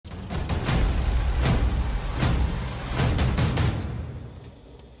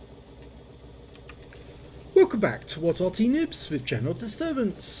Welcome back to What Arty Noobs with General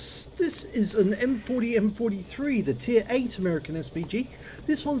Disturbance. This is an M40 M43, the Tier 8 American SPG.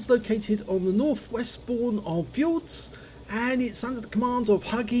 This one's located on the northwest spawn of Fjords, and it's under the command of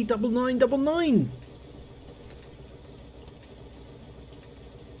Huggy9999.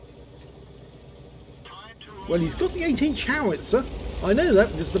 Well, he's got the 8-inch howitzer. I know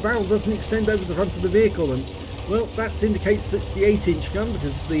that because the barrel doesn't extend over the front of the vehicle, and well, that indicates it's the 8-inch gun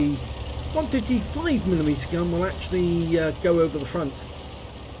because the 155mm gun will actually go over the front,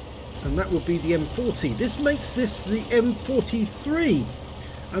 and that would be the M40. This makes this the M43,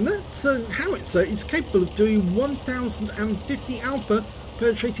 and that howitzer is capable of doing 1050 alpha,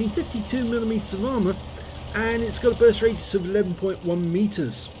 penetrating 52mm of armour, and it's got a burst radius of 11.1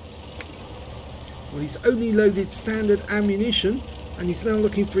 meters. Well, he's only loaded standard ammunition, and he's now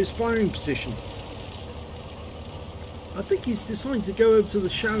looking for his firing position. I think he's decided to go over to the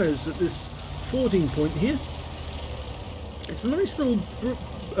shallows at this fording point here. It's a nice little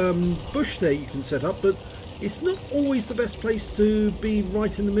bush there you can set up, but it's not always the best place to be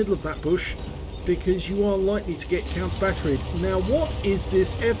right in the middle of that bush, because you are likely to get counter-batteried. Now, what is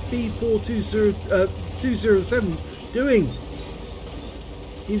this FB4207 doing?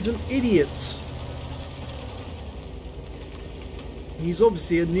 He's an idiot. He's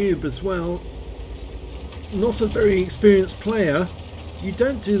obviously a noob as well. Not a very experienced player. You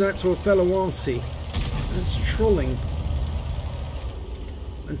don't do that to a fellow Arty. That's trolling.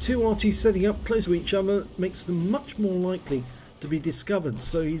 And two Arties setting up close to each other makes them much more likely to be discovered.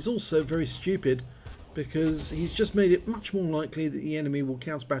 So he's also very stupid, because he's just made it much more likely that the enemy will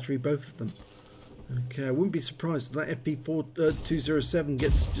counter-battery both of them. Okay, I wouldn't be surprised if that FB4207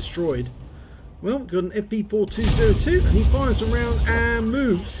 gets destroyed. Well, we've got an FB4202, and he fires around and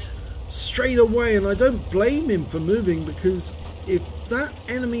moves straight away, and I don't blame him for moving, because if that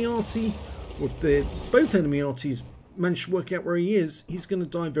enemy Arty, or if both enemy Arties manage to work out where he is, he's going to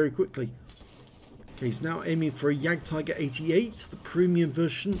die very quickly. Okay, he's now aiming for a Jagdtiger 88, the premium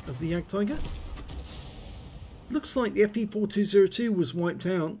version of the Jagdtiger. Looks like the FB4202 was wiped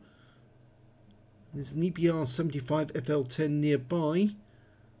out. There's an EBR75 FL10 nearby,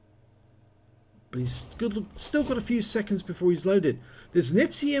 but he's still got a few seconds before he's loaded. There's an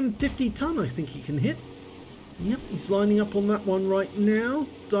FCM 50 ton I think he can hit. Yep, he's lining up on that one right now.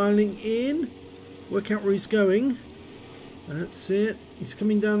 Dialing in. Work out where he's going. That's it. He's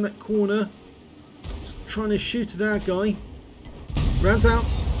coming down that corner. He's trying to shoot at our guy. Rounds out.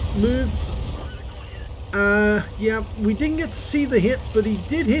 Moves. Yeah, we didn't get to see the hit, but he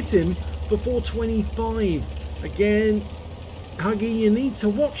did hit him for 425. Again, Huggy, you need to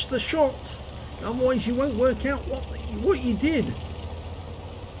watch the shots. Otherwise you won't work out what you did.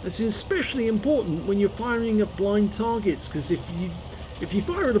 This is especially important when you're firing at blind targets, because if you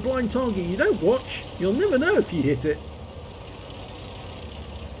fire at a blind target you don't watch, you'll never know if you hit it.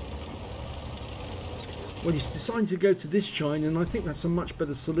 Well, he's decided to go to this chine, and I think that's a much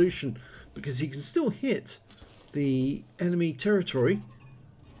better solution, because he can still hit the enemy territory.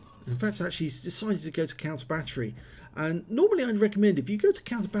 In fact, actually he's decided to go to counter battery, and normally I'd recommend, if you go to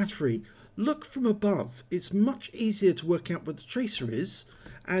counter battery, look from above. It's much easier to work out where the tracer is.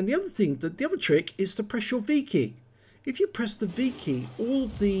 And the other trick is to press your V key. If you press the V key, all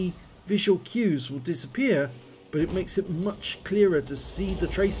of the visual cues will disappear, but it makes it much clearer to see the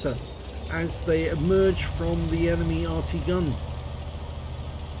tracer as they emerge from the enemy Arty gun.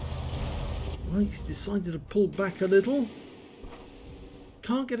 Well, he's decided to pull back a little.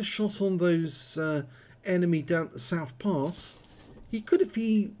 Can't get a shot on those enemy down at the South Pass. He could if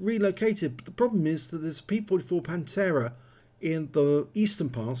he relocated, but the problem is that there's a P44 Pantera in the Eastern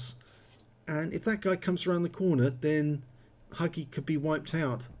Pass, and if that guy comes around the corner, then Huggy could be wiped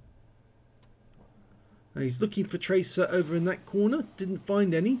out. Now he's looking for tracer over in that corner, didn't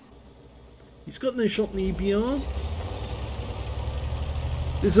find any. He's got no shot in the EBR.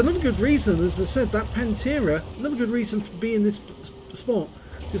 There's another good reason, as I said, that Pantera, another good reason for being in this spot,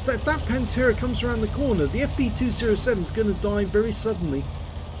 because if that Pantera comes around the corner, the FB207 is going to die very suddenly,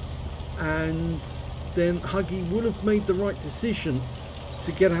 and then Huggy would have made the right decision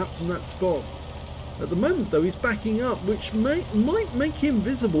to get out from that spot. At the moment though, he's backing up, which might make him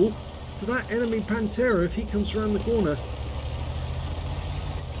visible to that enemy Pantera if he comes around the corner.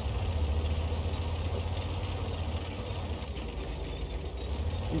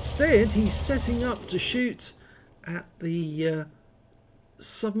 Instead, he's setting up to shoot at the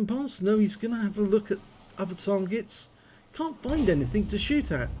Southern Pass. No, he's going to have a look at other targets. Can't find anything to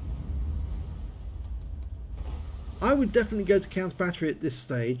shoot at. I would definitely go to counter battery at this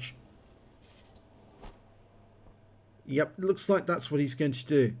stage. Yep, it looks like that's what he's going to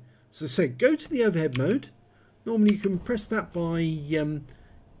do. So I said, go to the overhead mode, Normally you can press that by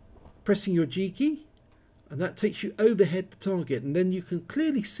pressing your G key, and that takes you overhead the target, and then you can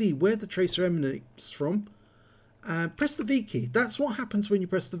clearly see where the tracer emanates from. Press the V key. That's what happens when you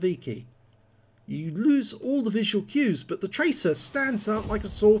press the V key. You lose all the visual cues, but the tracer stands out like a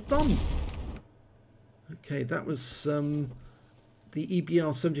sore thumb. Okay, that was the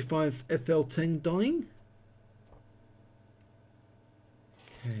EBR75 FL10 dying.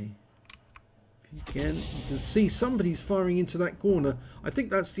 Okay. Again, you can see somebody's firing into that corner. I think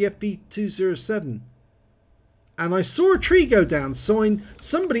that's the FB207. And I saw a tree go down, so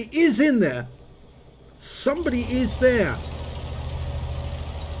somebody is in there. Somebody is there.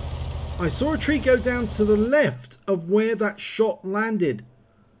 I saw a tree go down to the left of where that shot landed.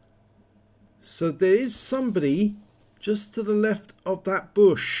 So there is somebody just to the left of that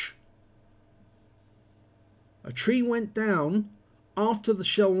bush. A tree went down after the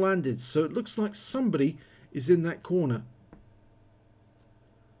shell landed, so it looks like somebody is in that corner.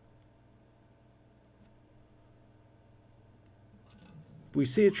 If we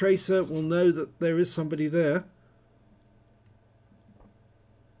see a tracer, we'll know that there is somebody there.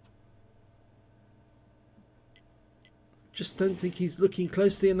 Just don't think he's looking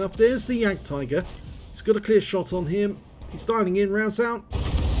closely enough. There's the Yak Tiger. He's got a clear shot on him. He's dialing in, rounds out.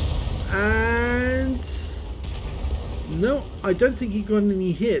 And no, I don't think he got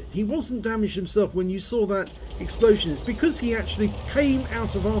any hit. He wasn't damaged himself when you saw that explosion. It's because he actually came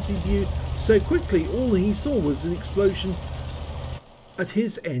out of Arty view so quickly. All he saw was an explosion at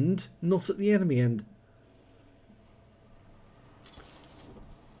his end, not at the enemy end.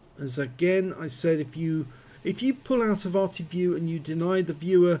 As again I said, if you pull out of Arty view and you deny the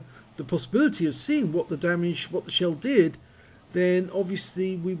viewer the possibility of seeing what the shell did, then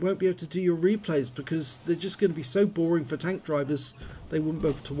obviously we won't be able to do your replays, because they're just going to be so boring for tank drivers they wouldn't be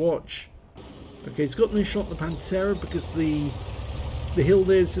able to watch. Okay, he's got no shot at the Pantera because the hill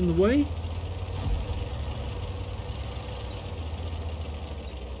there is in the way.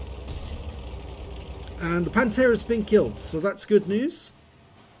 And the Pantera's been killed, so that's good news.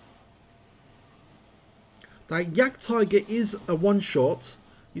 That Yak Tiger is a one-shot.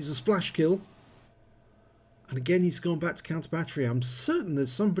 He's a splash kill. And again, he's gone back to counter battery. I'm certain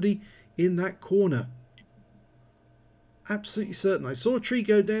there's somebody in that corner. Absolutely certain. I saw a tree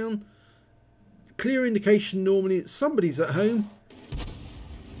go down. Clear indication normally it's somebody's at home.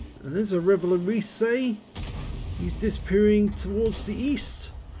 And there's a Reveler Risei. He's disappearing towards the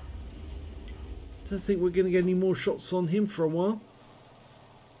east. Don't think we're going to get any more shots on him for a while.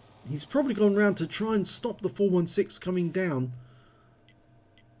 He's probably gone round to try and stop the 416 coming down.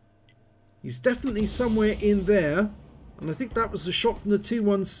 He's definitely somewhere in there. And I think that was a shot from the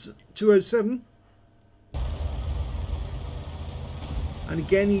 207. And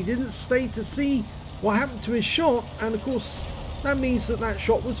again, he didn't stay to see what happened to his shot. And of course, that means that that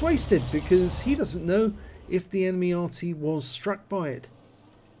shot was wasted, because he doesn't know if the enemy Arty was struck by it.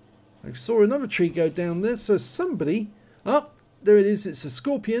 I saw another tree go down there, so somebody... Oh, there it is, it's a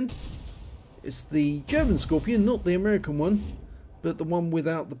Scorpion. It's the German Scorpion, not the American one, but the one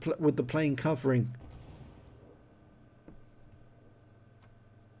without with the plain covering.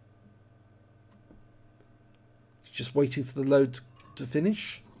 Just waiting for the load to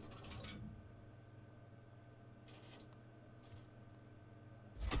finish.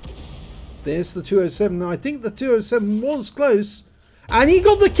 There's the 207. Now, I think the 207 was close. And he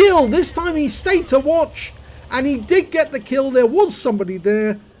got the kill. This time he stayed to watch. And he did get the kill. There was somebody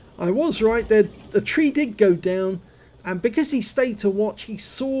there. I was right there. The tree did go down. And because he stayed to watch, he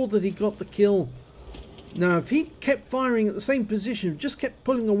saw that he got the kill. Now, if he kept firing at the same position, just kept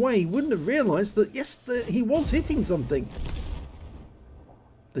pulling away, he wouldn't have realised that, yes, he was hitting something.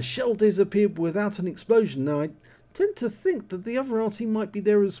 The shell disappeared without an explosion. Now, I tend to think that the other Arty might be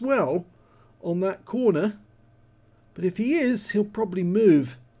there as well on that corner. But if he is, he'll probably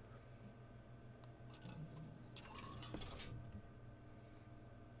move.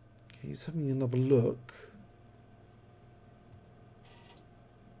 Okay, he's having another look.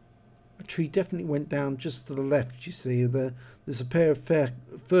 A tree definitely went down just to the left. You see, there's a pair of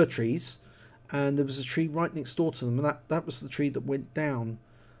fir trees, and there was a tree right next door to them, and that was the tree that went down.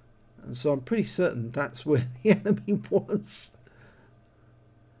 And so I'm pretty certain that's where the enemy was.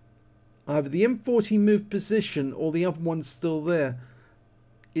 Either the M40 moved position or the other one's still there.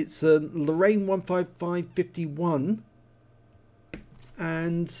 It's a Lorraine 15551.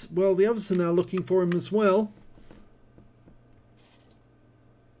 And, well, the others are now looking for him as well.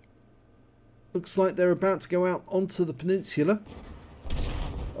 Looks like they're about to go out onto the peninsula.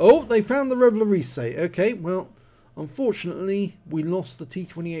 Oh, they found the Reveler Risei. Okay, well, unfortunately, we lost the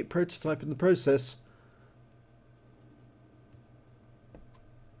T-28 prototype in the process.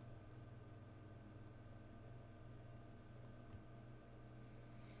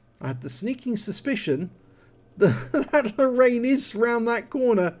 I have the sneaking suspicion that Lorraine is round that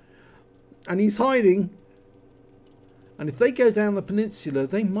corner and he's hiding. And if they go down the peninsula,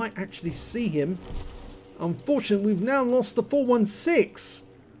 they might actually see him. Unfortunately, we've now lost the 416.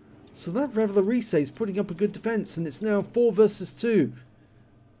 So that Reveille is putting up a good defence, and it's now 4 versus 2.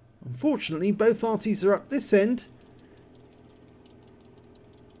 Unfortunately, both Arties are up this end.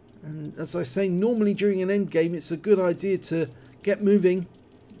 And as I say, normally during an end game, it's a good idea to get moving,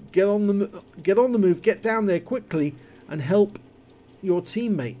 get on the move, get down there quickly, and help your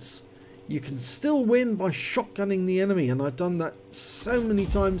teammates. You can still win by shotgunning the enemy, and I've done that so many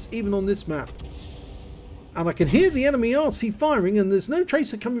times, even on this map. And I can hear the enemy Arty firing, and there's no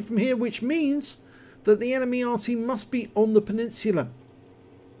tracer coming from here, which means that the enemy Arty must be on the peninsula.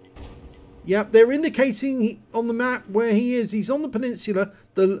 Yep, they're indicating on the map where he is. He's on the peninsula,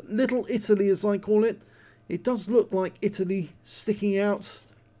 the little Italy as I call it. It does look like Italy sticking out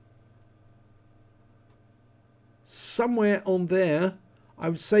somewhere on there. I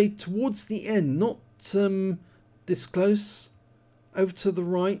would say towards the end, not this close. Over to the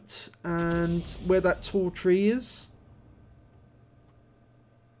right and where that tall tree is.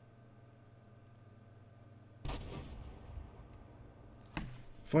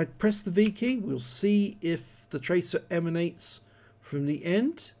 If I press the V key, we'll see if the tracer emanates from the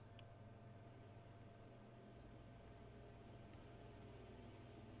end.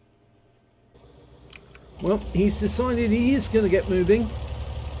 Well, he's decided he is going to get moving.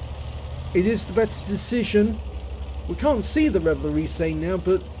 It is the better decision. We can't see the Reveille now,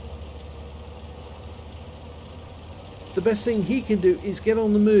 but the best thing he can do is get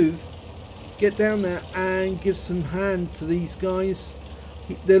on the move, get down there and give some hand to these guys.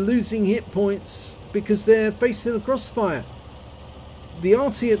 They're losing hit points because they're facing a crossfire. The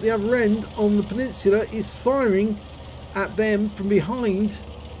Arty at the other end on the peninsula is firing at them from behind,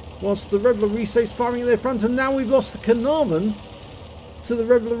 whilst the Reveille is firing at their front, and now we've lost the Carnarvon to the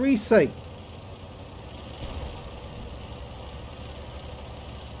Reveille.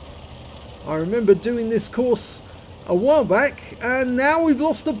 I remember doing this course a while back, and now we've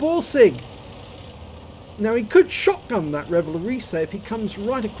lost the Borsig. Now he could shotgun that Reveille if he comes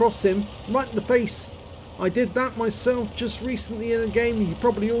right across him, right in the face. I did that myself just recently in a game, and you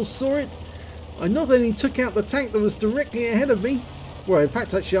probably all saw it. I not only took out the tank that was directly ahead of me, well in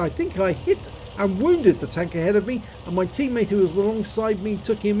fact actually I think I hit and wounded the tank ahead of me, and my teammate who was alongside me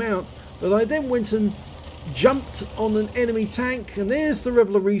took him out, but I then went and jumped on an enemy tank, and there's the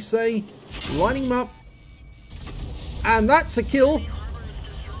Reveille, lining him up, and that's a kill.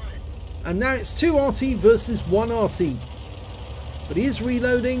 And now it's 2 Arty versus 1 Arty, but he is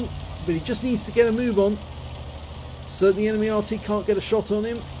reloading, but he just needs to get a move on so the enemy Arty can't get a shot on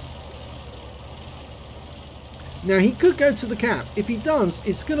him. Now he could go to the cap. If he does,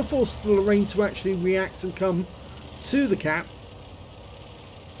 it's going to force the Lorraine to actually react and come to the cap.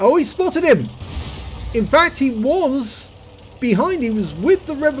 Oh, he spotted him. In fact, he was behind. He was with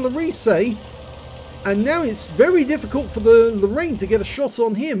the Reveille, and now it's very difficult for the Lorraine to get a shot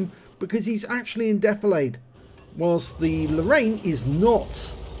on him because he's actually in defilade, whilst the Lorraine is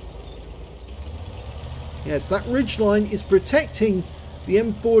not. Yes, that ridgeline is protecting the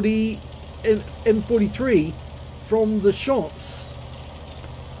M43 from the shots.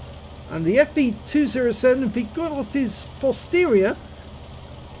 And the FV207, if he got off his posterior,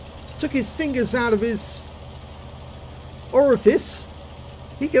 took his fingers out of his orifice,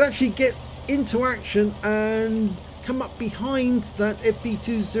 he could actually get into action and come up behind that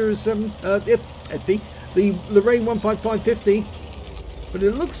FV207, the Lorraine 15550, but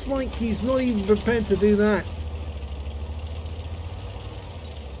it looks like he's not even prepared to do that.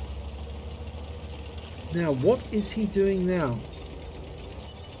 Now, what is he doing now?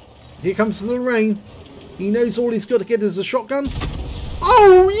 Here comes the Lorraine. He knows all he's got to get is a shotgun.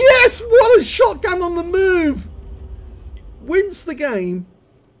 Oh yes! What a shotgun on the move! Wins the game.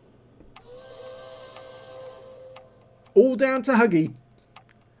 All down to Huggy.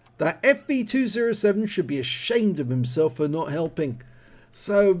 That FV207 should be ashamed of himself for not helping.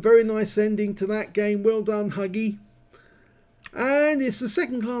 So, very nice ending to that game. Well done, Huggy. And it's the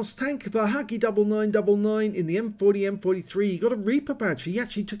second class tank of a Huggy 9999 in the M40, M43. He got a Reaper badge. He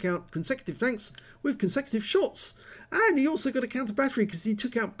actually took out consecutive tanks with consecutive shots. And he also got a counter battery because he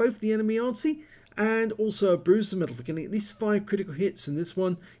took out both the enemy Arty and also a bruiser medal for getting at least 5 critical hits. In this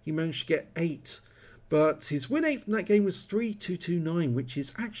one, he managed to get 8. But his win rate from that game was 3229, which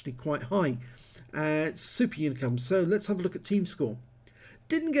is actually quite high. It's super unicum. So let's have a look at team score.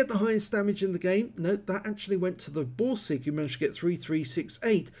 Didn't get the highest damage in the game. No, that actually went to the Borsig, who managed to get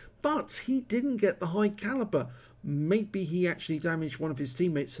 3368. But he didn't get the high caliber. maybe he actually damaged one of his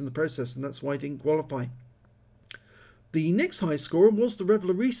teammates in the process, and that's why he didn't qualify. The next highest scorer was the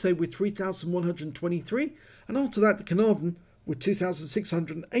Reveille with 3,123, and after that the Carnarvon with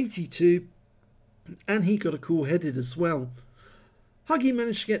 2,682, and he got a cool headed as well. Huggy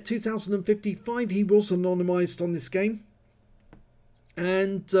managed to get 2,055, he was anonymised on this game,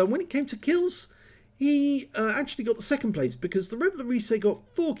 and when it came to kills, he actually got the second place because the Reveille got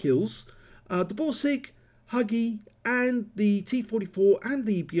 4 kills, the Borsig, Huggy, and the T44 and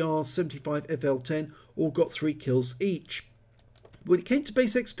the BR75 FL10 all got 3 kills each. When it came to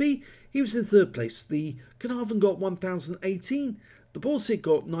base XP, he was in 3rd place. The Carnarvon got 1,018, the Borsig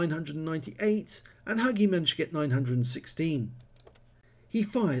got 998, and Huggy managed to get 916. He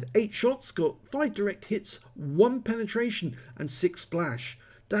fired 8 shots, got 5 direct hits, 1 penetration, and 6 splash.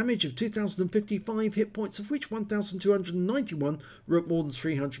 Damage of 2,055 hit points, of which 1,291 were at more than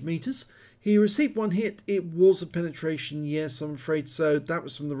 300 meters. He received 1 hit. It was a penetration, yes, I'm afraid so. That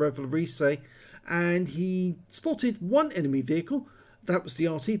was from the Reveille. And he spotted 1 enemy vehicle. That was the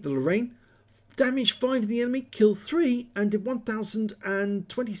Arty, the Lorraine. Damaged 5 of the enemy, killed 3, and did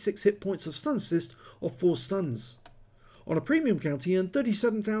 1,026 hit points of stun assist, or 4 stuns. On a premium count, he earned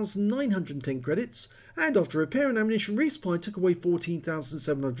 37,910 credits, and after repair and ammunition resupply took away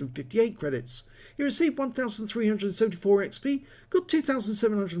 14,758 credits. He received 1,374 XP, got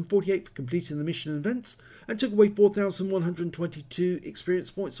 2,748 for completing the mission events, and took away 4,122 experience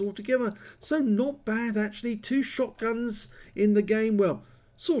points altogether. So not bad actually. 2 shotguns in the game, well,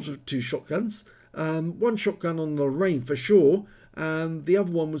 sort of 2 shotguns. 1 shotgun on the Lorraine for sure. The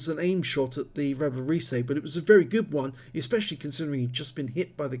other one was an aim shot at the Reveille, but it was a very good one, especially considering he'd just been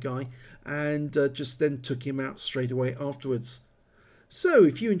hit by the guy and just then took him out straight away afterwards. So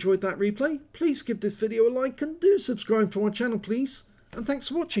if you enjoyed that replay, please give this video a like and do subscribe to our channel please, and thanks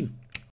for watching.